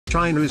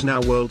China is now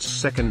world's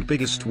second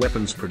biggest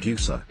weapons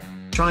producer.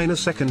 China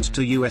second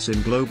to US in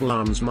global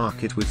arms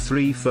market with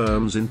 3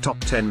 firms in top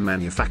 10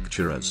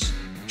 manufacturers.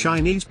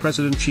 Chinese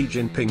President Xi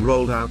Jinping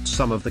rolled out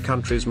some of the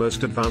country's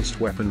most advanced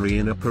weaponry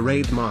in a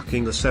parade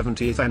marking the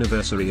 70th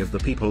anniversary of the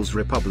People's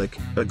Republic,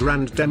 a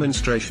grand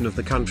demonstration of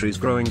the country's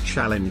growing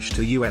challenge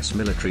to US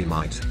military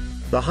might.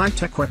 The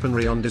high-tech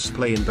weaponry on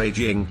display in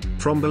Beijing,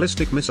 from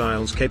ballistic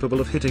missiles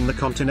capable of hitting the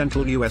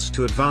continental US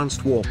to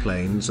advanced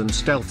warplanes and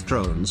stealth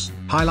drones,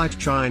 highlight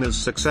China's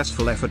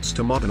successful efforts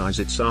to modernize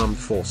its armed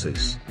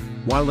forces.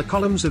 While the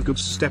columns of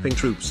goods-stepping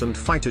troops and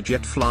fighter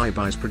jet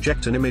flybys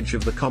project an image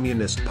of the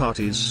Communist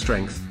Party's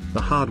strength,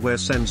 the hardware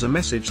sends a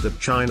message that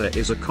China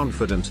is a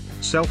confident,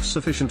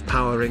 self-sufficient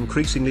power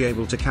increasingly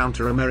able to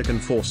counter American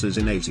forces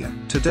in Asia.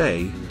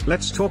 Today,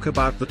 let's talk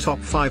about the top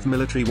 5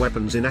 military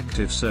weapons in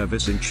active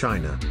service in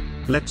China.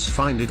 Let's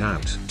find it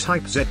out.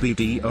 Type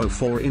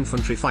ZBD-04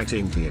 Infantry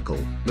Fighting Vehicle.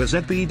 The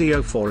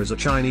ZBD-04 is a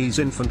Chinese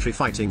infantry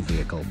fighting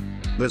vehicle.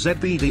 The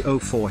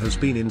ZBD-04 has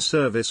been in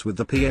service with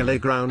the PLA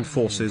ground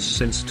forces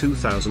since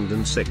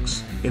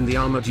 2006, in the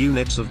armored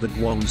units of the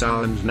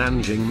Guangzhou and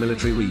Nanjing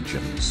military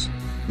regions.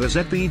 The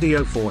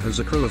ZBD-04 has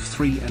a crew of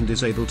 3 and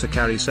is able to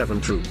carry 7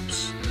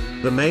 troops.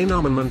 The main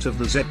armament of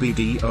the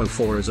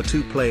ZBD-04 is a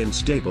 2-plane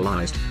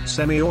stabilized,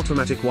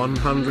 semi-automatic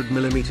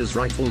 100mm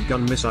rifle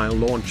gun missile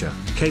launcher,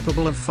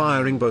 capable of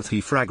firing both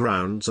HE-frag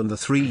rounds and the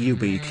 3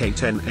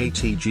 UBK-10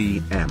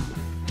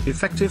 ATGM.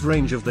 Effective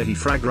range of the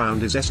HE-frag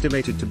round is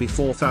estimated to be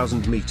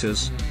 4,000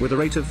 meters, with a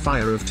rate of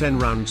fire of 10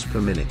 rounds per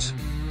minute.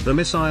 The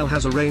missile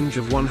has a range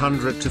of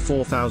 100 to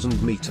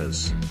 4,000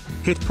 meters.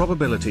 Hit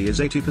probability is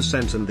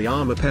 80% and the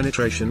armor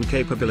penetration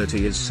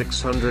capability is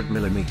 600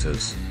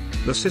 millimeters.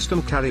 The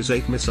system carries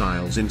 8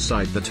 missiles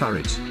inside the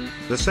turret.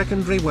 The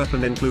secondary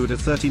weapon include a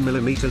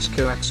 30mm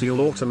coaxial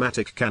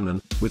automatic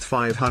cannon, with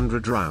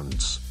 500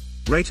 rounds.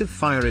 Rate of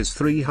fire is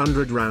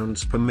 300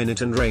 rounds per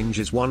minute and range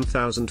is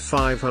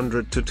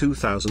 1,500 to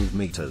 2,000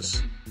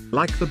 meters.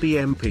 Like the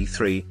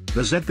BMP-3,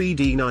 the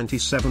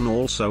ZBD-97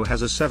 also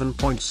has a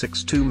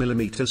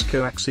 7.62mm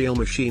coaxial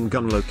machine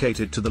gun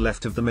located to the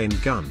left of the main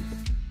gun.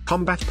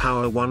 Combat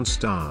Power 1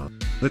 star.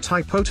 The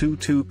Type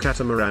 022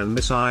 Catamaran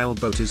missile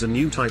boat is a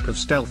new type of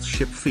stealth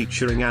ship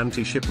featuring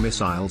anti-ship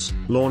missiles,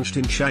 launched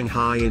in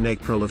Shanghai in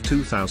April of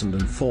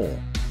 2004.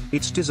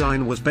 Its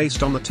design was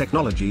based on the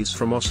technologies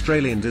from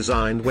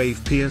Australian-designed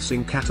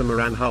wave-piercing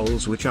catamaran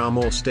hulls which are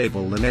more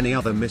stable than any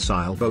other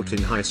missile boat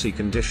in high-sea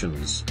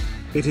conditions.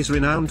 It is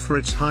renowned for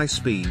its high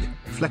speed,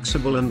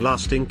 flexible and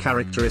lasting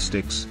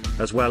characteristics,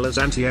 as well as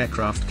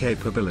anti-aircraft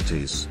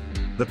capabilities.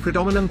 The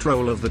predominant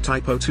role of the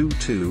Type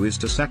 022 is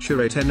to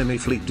saturate enemy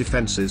fleet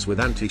defenses with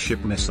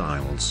anti-ship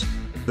missiles.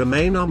 The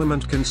main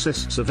armament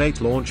consists of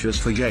 8 launchers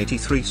for J-83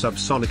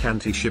 subsonic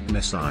anti-ship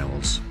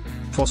missiles.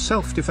 For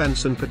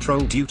self-defense and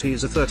patrol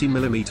duties a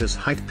 30mm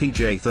height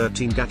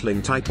PJ-13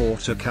 Gatling type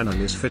autocannon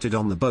is fitted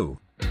on the bow.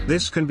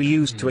 This can be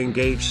used to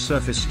engage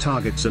surface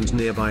targets and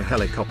nearby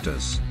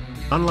helicopters.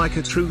 Unlike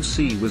a true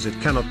Sea Whiz, it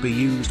cannot be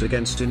used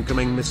against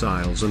incoming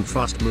missiles and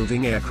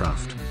fast-moving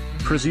aircraft.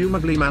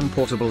 Presumably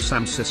man-portable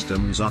SAM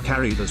systems are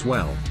carried as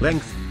well.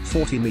 Length,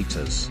 40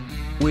 meters.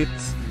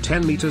 Width,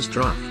 10 meters.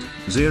 Draft,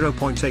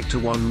 0.8 to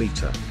 1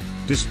 meter.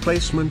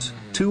 Displacement,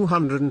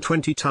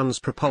 220 tons.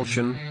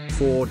 Propulsion,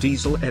 4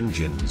 diesel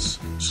engines.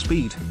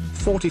 Speed,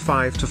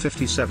 45 to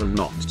 57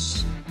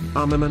 knots.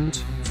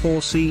 Armament,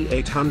 4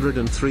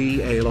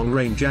 C-803A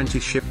long-range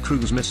anti-ship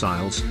cruise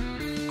missiles.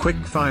 Quick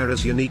fire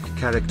has unique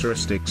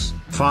characteristics,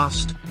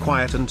 fast,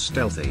 quiet and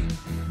stealthy.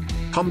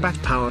 Combat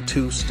Power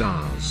 2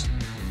 stars.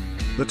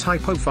 The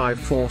Type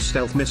 054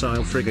 stealth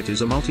missile frigate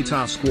is a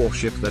multitask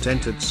warship that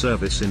entered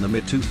service in the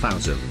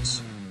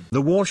mid-2000s.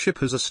 The warship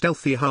has a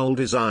stealthy hull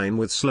design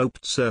with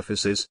sloped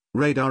surfaces,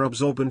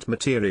 radar-absorbent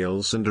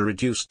materials and a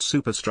reduced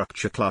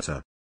superstructure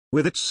clutter.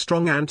 With its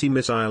strong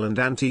anti-missile and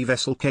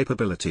anti-vessel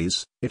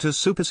capabilities, it has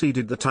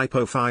superseded the Type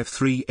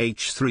 053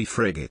 H-3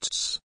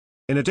 frigates.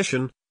 In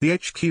addition, the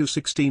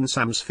HQ-16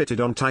 SAMs fitted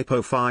on Type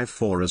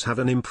 054s have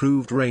an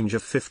improved range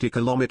of 50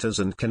 km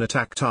and can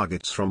attack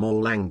targets from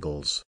all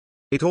angles.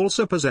 It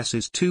also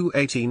possesses 2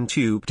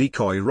 18-tube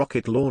decoy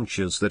rocket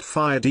launchers that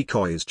fire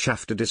decoys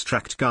chaff to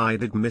distract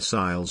guided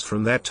missiles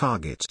from their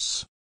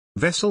targets.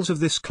 Vessels of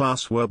this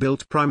class were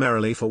built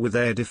primarily for with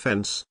air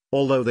defense,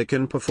 although they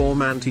can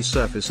perform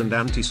anti-surface and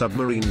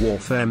anti-submarine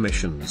warfare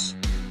missions.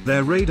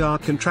 Their radar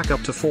can track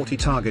up to 40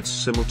 targets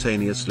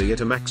simultaneously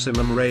at a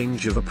maximum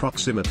range of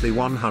approximately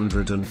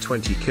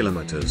 120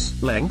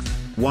 kilometers.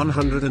 Length,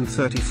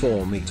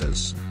 134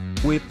 meters.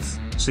 Width,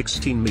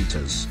 16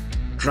 meters.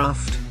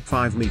 Draft,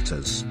 5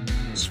 meters.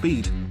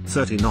 Speed,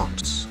 30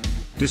 knots.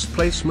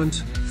 Displacement,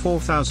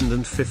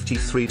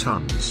 4,053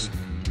 tons.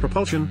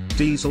 Propulsion,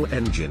 diesel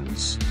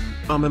engines.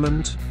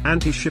 Armament,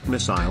 anti-ship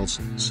missiles,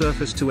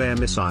 surface-to-air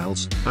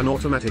missiles, an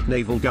automatic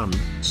naval gun,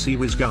 Sea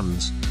Whiz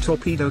guns,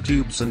 torpedo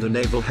tubes and a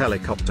naval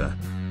helicopter.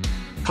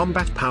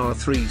 Combat Power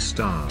 3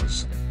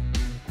 stars.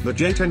 The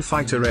J-10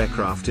 fighter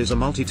aircraft is a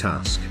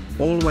multitask,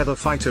 all-weather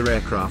fighter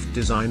aircraft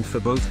designed for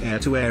both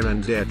air-to-air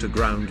and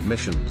air-to-ground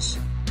missions.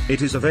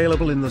 It is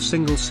available in the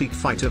single-seat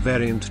fighter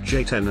variant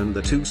J-10 and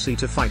the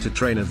two-seater fighter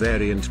trainer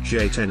variant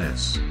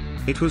J-10S.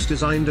 It was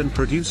designed and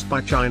produced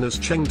by China's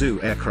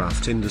Chengdu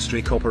Aircraft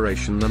Industry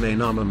Corporation. The main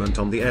armament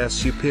on the air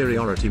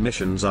superiority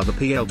missions are the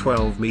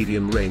PL-12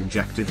 medium-range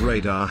active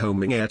radar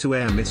homing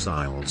air-to-air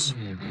missiles.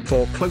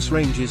 For close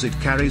ranges it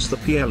carries the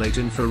PL-8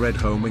 infrared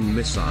homing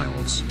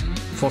missiles.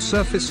 For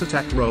surface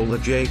attack role the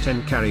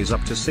J-10 carries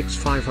up to 6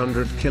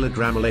 500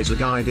 kg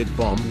laser-guided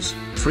bombs,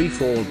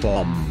 free-fall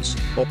bombs,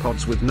 or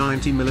pods with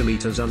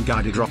 90mm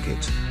unguided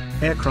rocket.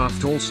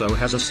 Aircraft also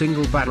has a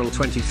single-barrel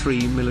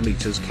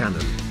 23mm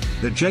cannon.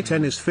 The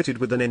J-10 is fitted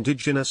with an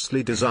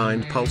indigenously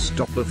designed pulse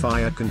Doppler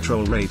fire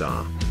control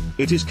radar.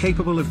 It is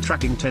capable of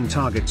tracking 10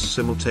 targets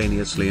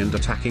simultaneously and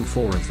attacking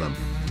 4 of them.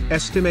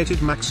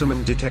 Estimated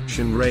maximum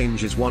detection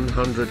range is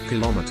 100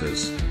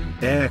 kilometers.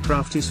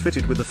 Aircraft is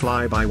fitted with a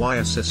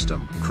fly-by-wire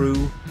system.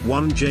 Crew,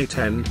 1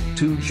 J-10,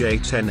 2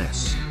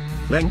 J-10S.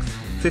 Length,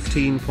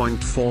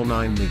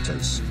 15.49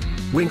 meters.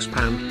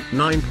 Wingspan,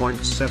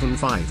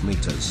 9.75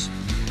 meters.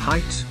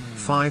 Height,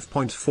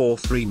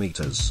 5.43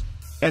 meters.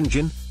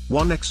 Engine,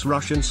 1X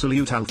Russian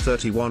Salyut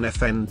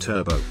Al-31FN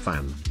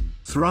turbofan.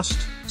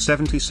 Thrust,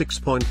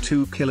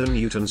 76.2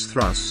 kN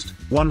thrust,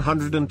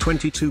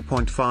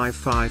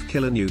 122.55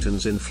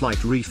 kN in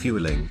flight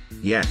refueling,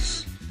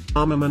 yes.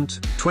 Armament,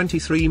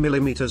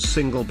 23mm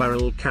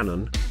single-barrel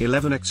cannon,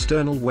 11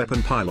 external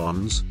weapon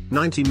pylons,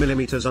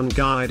 90mm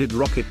unguided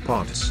rocket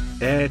pods,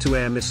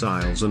 air-to-air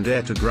missiles and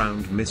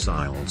air-to-ground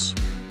missiles.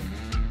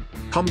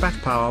 Combat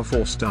power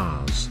 4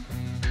 stars.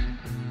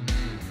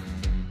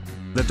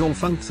 The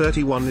Dongfeng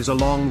 31 is a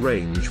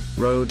long-range,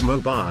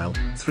 road-mobile,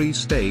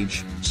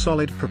 3-stage,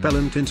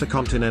 solid-propellant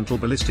intercontinental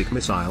ballistic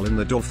missile in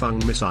the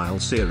Dongfeng missile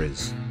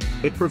series.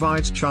 It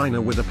provides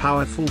China with a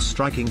powerful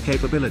striking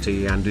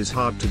capability and is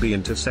hard to be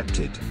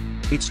intercepted.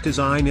 Its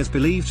design is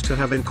believed to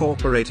have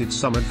incorporated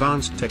some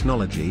advanced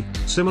technology,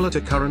 similar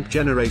to current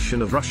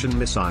generation of Russian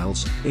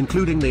missiles,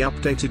 including the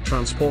updated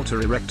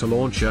transporter erector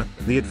launcher,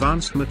 the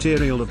advanced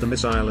material of the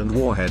missile and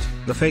warhead,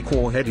 the fake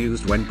warhead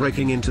used when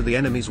breaking into the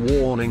enemy's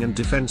warning and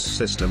defense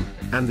system,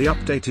 and the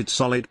updated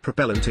solid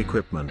propellant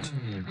equipment.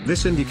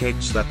 This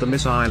indicates that the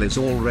missile is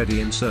already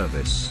in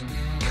service.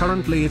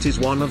 Currently it is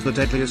one of the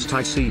deadliest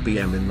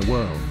ICBM in the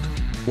world.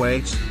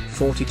 Weight,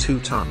 42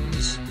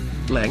 tons.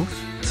 Length,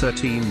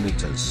 13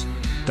 meters.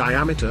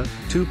 Diameter,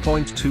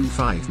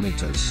 2.25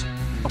 meters.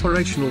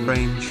 Operational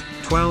range,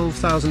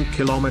 12,000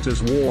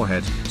 kilometers.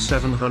 Warhead,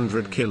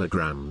 700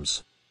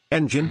 kilograms.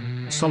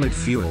 Engine, solid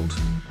fueled.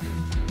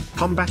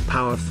 Combat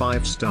power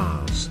 5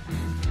 stars.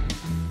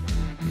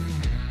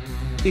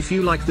 If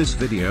you like this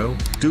video,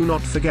 do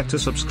not forget to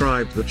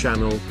subscribe the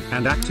channel,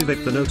 and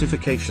activate the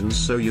notifications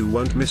so you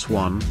won't miss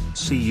one.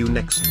 See you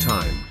next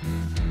time.